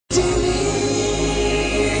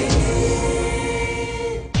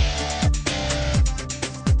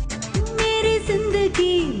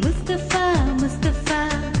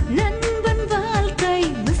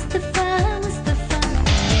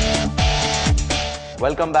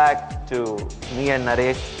Welcome back to me and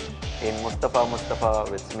Naresh in Musthafa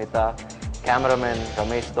with Smitha, cameraman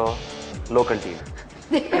Ramesh to local team.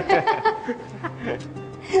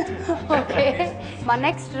 Okay, my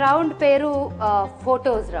next round peru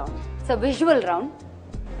photos round. It's a visual round.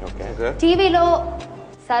 Okay. TV lo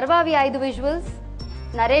Sarvavi 5 visuals,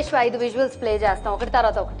 Naresh 5 visuals play chestam okati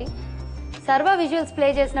tarvata okati. Sarva visuals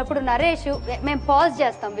play చేసినప్పుడు నరేష్ మేము pause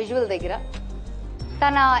చేస్తాం visual దగ్గర.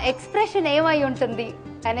 తన expression ఏమై ఉంటుంది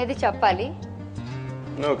అనేది చెప్పాలి.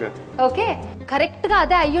 Okay okay, correct గా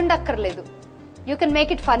అదే అయ్యుండక్కర్లేదు. You can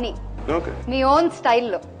make it funny me own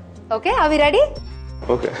స్టైల్లో. ఓకే, అవి ready?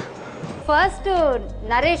 Okay. First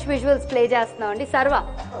Naresh visuals play చేస్తున్నాం అండి. సర్వ,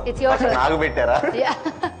 ఇట్స్ యువర్ టర్న్. నాకు పెట్టారా?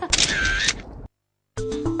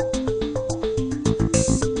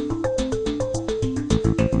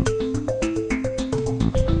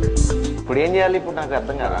 ఇప్పుడు ఏం చేయాలి? ఇప్పుడు నాకు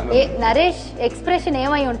అర్థం కాదు. నరేష్ ఎక్స్ప్రెషన్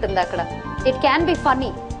ఏమై ఉంటుంది అక్కడ? It can be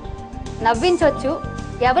funny, నవ్వించవచ్చు.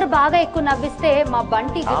 ఎవరు బాగా ఎక్కువ నవ్విస్తే మా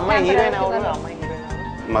బంటి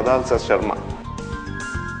మదాల్సా శర్మ.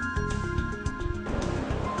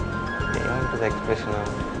 ఏముంటుంది ఎక్స్ప్రెషన్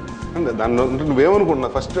అంటే దానిలో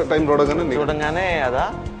నువ్వేమనుకుంటున్నా ఫస్ట్ టైం చూడంగానే అదా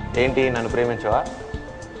ఏంటి నన్ను ప్రేమించవా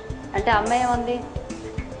అంటే అమ్మాయి ఏముంది?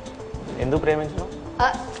 ఎందుకు ప్రేమించను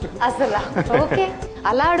అసలు? ఓకే,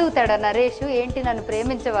 అలా అడుగుతాడా నరేష్ ఏంటి నన్ను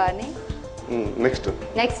ప్రేమించవా అని?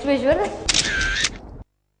 Next visual.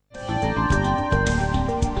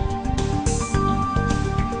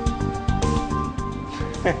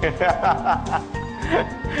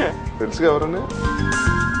 తెలుసు ఎవరని?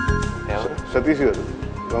 సతీష్ గారు,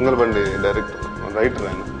 దొంగలబండి డైరెక్టర్, రైటర్.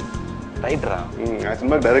 ఆయన రైటరా? ఆ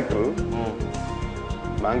సినిమా డైరెక్టర్.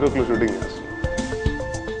 బ్యాంకాక్ లో షూటింగ్ చేస్తాం.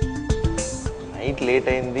 నైట్ లేట్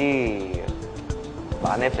అయింది,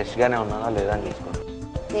 బాగానే ఫ్రెష్ గానే ఉన్నానా లేదా అని చూసుకో.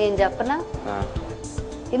 నేను చెప్పనా,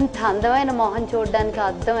 ఇంత అందమైన మొహం చూడడానికి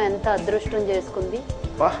అద్దం ఎంత అదృష్టం చేసుకుంది.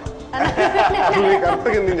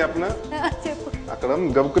 నేను చెప్పనా, అక్కడ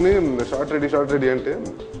గబుకుని షార్ట్ రెడీ అంటే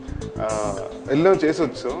వెళ్ళాం చేసి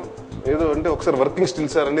వచ్చాం. ఏదో అంటే ఒకసారి వర్కింగ్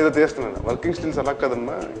స్టిల్స్ సార్ అని ఏదో చేస్తున్నాను. వర్కింగ్ స్టిల్స్ అలా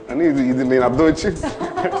కదమ్మా అని ఇది నేను అర్థం వచ్చి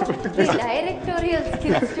డైరెక్టోరియల్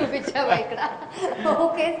స్కిల్స్ చూపించావా ఇక్కడ?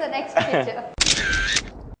 Okay, so next picture.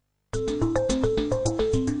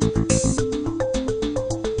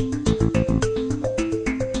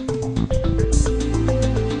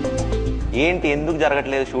 ఏంటి ఎందుకు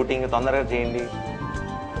జరగట్లేదు షూటింగ్? తొందరగా చేయండి.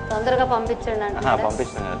 తొందరగా పంపించండి అంటే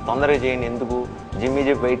పంపిస్తాను కదా, తొందరగా చేయండి. ఎందుకు? జిమ్మి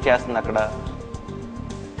చెప్పి వెయిట్ చేస్తుంది అక్కడ.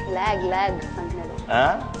 లాగ్ అంటున్నాడు.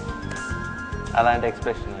 అలాంటి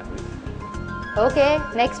ఎక్స్ప్రెషన్. Okay,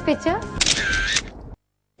 next picture.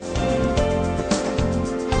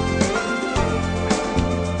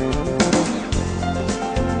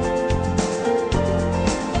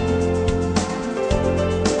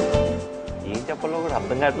 ఏం చెప్పాలో కూడా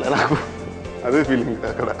అర్థం కావట్లేదు నాకు. అదే ఫీలింగ్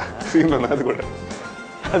అక్కడ సీన్ లో నాది కూడా.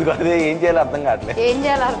 అదే ఏం చేయాలో అర్థం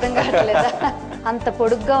కావట్లేదా? అంత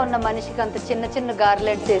పొడుగ్గా ఉన్న మనిషికి అంత చిన్న చిన్న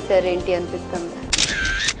గార్లెట్స్ వేసారు ఏంటి అనిపిస్తుంది.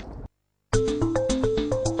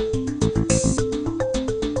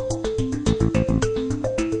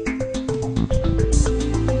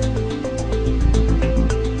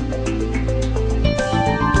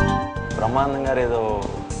 బ్రహ్మానందం గారు ఏదో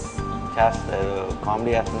చేస్తారు,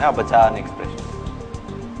 కామెడీ చేస్తుంది. అబ్బచ్చా అని ఎక్స్ప్రెషన్.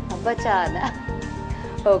 అబ్బచానా?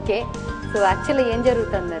 ఓకే, సో యాక్చువల్లీ ఏం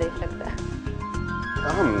జరుగుతుంది నరేష్ అక్కడ?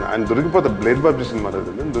 ఆయన దొరికిపోతాడు. బ్లేడ్ బాబీ సినిమా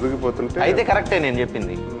దొరికిపోతుంటే అయితే కరెక్టే నేను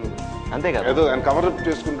చెప్పింది, అంతే కదా. ఏదో ఆయన కవర్ అప్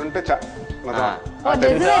చేసుకుంటుంటే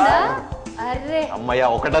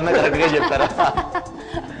అమ్మయ్య ఒకటన్నా కరెక్ట్ గా చెప్తారా?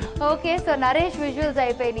 ఓకే, సో నరేష్ విజువల్స్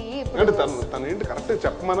అయిపోయినాయి. అంటే తను ఏంటి కరెక్ట్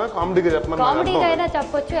చెప్పమనా కామెడీగా చెప్పమన్నా? కామెడీగా అయినా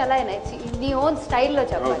చెప్పొచ్చు, ఎలా అయినా నీ ఓన్ స్టైల్లో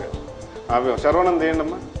చెప్పాలి. శర్వానంద్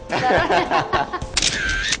ఏంటమ్మా?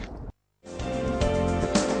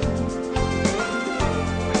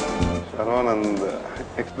 శర్వానంద్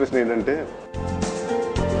ఎక్స్ప్రెషన్ ఏంటంటే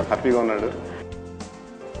హ్యాపీగా ఉన్నాడు,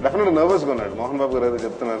 డెఫినెట్గా నర్వస్గా ఉన్నాడు. మోహన్ బాబు గారు ఏదో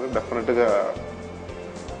చెప్తున్నారు, డెఫినెట్గా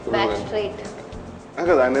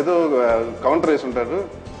కదా ఆయన ఏదో కౌంటర్ వేసి ఉంటాడు,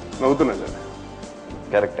 నవ్వుతున్నాడు.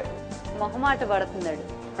 కరెక్టే, మొహమాట పడుతున్నాడు,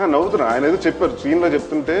 నవ్వుతున్నా. ఆయన ఏదో చెప్పారు సీన్ లో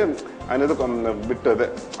చెప్తుంటే, ఆయన ఏదో బిట్ అదే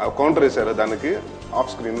కౌంటర్ వేసారు దానికి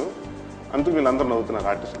ఆఫ్ స్క్రీన్, అందుకు వీళ్ళందరూ నవ్వుతున్నారు,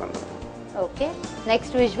 ఆర్టిస్టులు అందరూ. Okay,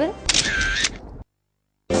 next visual.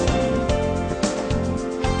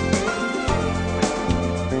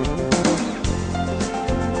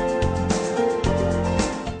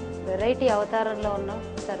 వెరైటీ అవతారంలో ఉన్నావు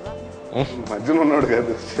సర్వ. మధ్యలో ఉన్నాడు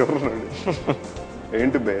కాదు, చివరి ఉన్నాడు.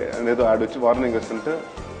 ఏంటి బే అనేదో ఆడొచ్చి వార్నింగ్ వస్తుంటే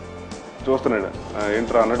చూస్తున్నాడు,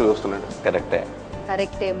 ఏంట్రా అన్నట్టు చూస్తున్నాడు.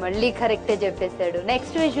 కరెక్టే, మళ్ళీ కరెక్టే చెప్పేశాడు.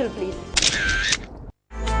 Next visual please.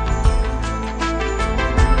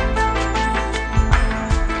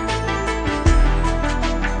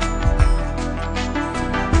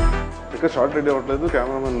 ఇంకా షార్ట్ రెడీ అవ్వట్లేదు.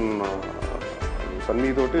 కెమెరామెన్ సన్నీ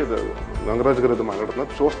తోటి గంగరాజు గారు అయితే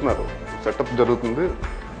మాట్లాడుతున్నారు, చూస్తున్నారు, సెటప్ జరుగుతుంది.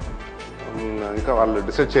 ఇంకా వాళ్ళు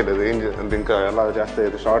డిసైడ్ చేయలేదు అంటే ఇంకా ఎలా చేస్తే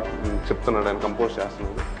షార్ట్ చెప్తున్నాడు, ఆయన కంపోజ్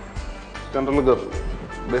చేస్తున్నాడు. జనరల్గా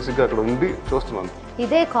బేసిక్గా అక్కడ ఉండి చూస్తున్నాను.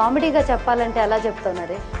 ఇదే కామెడీగా చెప్పాలంటే ఎలా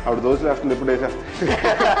చెప్తున్నారు? ఆవిడ దోశలు వేస్తుంది, ఎప్పుడు వేసేస్తాయి.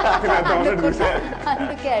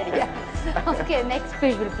 అందుకే అడిగా. Okay, next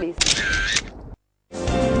visual please.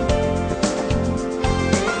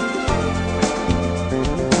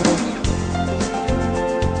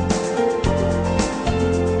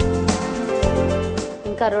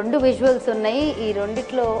 ఇంకా 2 విజువల్స్ ఉన్నాయి. ఈ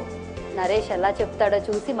రెండిట్లో నరేష్ ఎలా చెప్తాడో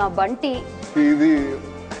చూసి మా బంటి ఇది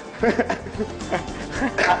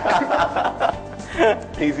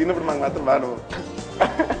ఈ సీనప్పుడు మాకు మాత్రం బాగా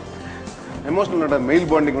ఎమోషనల్ ఉండాలి, మెయిల్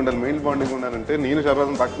బాండింగ్ ఉండాలి. మెయిల్ బాండింగ్ ఉండాలంటే నేను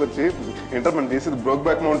శర్వాదం పక్కకు వచ్చి ఏంటర్ మనం చేసేది బ్రోక్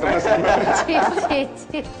బ్యాక్ మౌంటైన్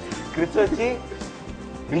క్రిచ్ వచ్చి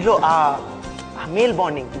ఇంట్లో ఆ మేల్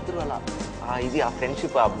బాండింగ్ ఇద్దరు అలా ఇది ఆ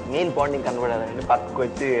ఫ్రెండ్షిప్ ఆ మేల్ బాండింగ్ కనబడాలని పక్కకు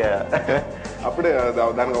వచ్చి అప్పుడే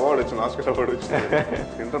దానికి అవార్డు వచ్చింది, ఆస్కర్ అవార్డు వచ్చింది.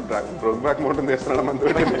 ఇంటర్ బ్రోక్ బ్యాక్ మౌంటైన్ చేస్తున్నాడు మన.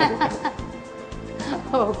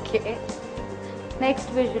 Okay,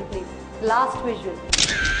 next visual please. Last visual.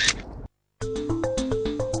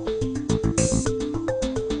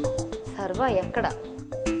 సర్వ ఎక్కడ?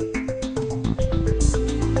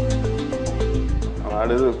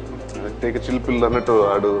 ఆడేదో టేక్ చిల్ పిల్ అన్నట్టు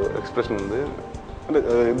ఆడు ఎక్స్ప్రెషన్ ఉంది. అంటే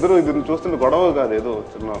ఇద్దరు ఇది చూస్తుంటే గొడవ కాదు, ఏదో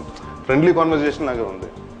చిన్న ఫ్రెండ్లీ కాన్వర్జేషన్ లాగా ఉంది.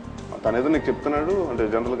 తను ఏదో నీకు చెప్తున్నాడు అంటే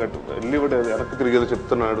జనరల్గా వెళ్ళి వెనక్కి తిరిగి ఏదో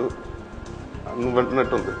చెప్తున్నాడు నువ్వు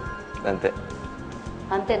వెంటనట్టు ఉంది. అంతే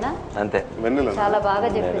అంతేనా? అంతే, చాలా బాగా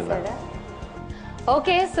చెప్పేశాడా?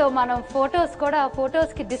 ఓకే, సో మనం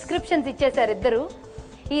ఫొటోస్ కి డిస్క్రిప్షన్స్ ఇచ్చేసారు ఇద్దరు.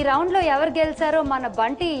 ఈ రౌండ్ లో ఎవరు గెలిచారో మన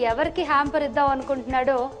బంటి ఎవరికి హ్యాంపర్ ఇద్దాం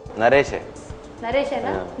అనుకుంటున్నాడో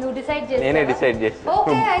నరేషేనా? నువ్వు డిసైడ్ చేసావా? నేనే డిసైడ్ చేస్తా.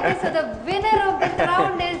 ఓకే, అయితే so the winner of this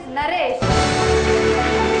round is Naresh.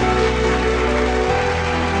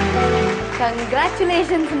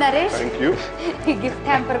 Congratulations Naresh. Thank you. ఈ గిఫ్ట్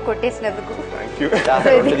హ్యాంపర్ కొట్టేసినందుకు. థాంక్యూ.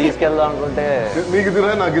 తీసుకెళ్దాం అనుకుంటే నీకు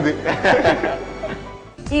ఇదిరా నాకు ఇది.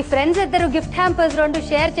 ఈ ఫ్రెండ్స్ ఇద్దరు గిఫ్ట్ హ్యాంపర్స్ 2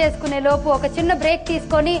 షేర్ చేసుకునే లోపు ఒక చిన్న బ్రేక్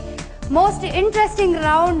తీసుకొని most interesting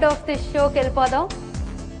round of this షోకి వెళ్ళిపోదాం.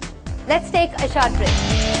 Let's take a short break.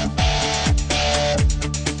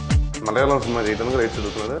 Malayalam cinema చేయడానికి రైట్స్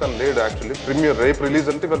చదువుతున్నారు. కానీ లేడు యాక్చువల్లీ. ప్రీమియర్ రేపు రిలీజ్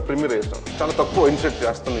అంటే వాళ్ళు ప్రీమియర్ చేస్తాం. చాలా తక్కువ ఇన్సెట్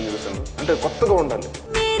చేస్తాను నేను చూసాను, అంటే కొత్తగా ఉండాలి.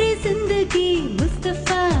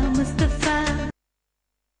 मुस्तफा मुस्तफा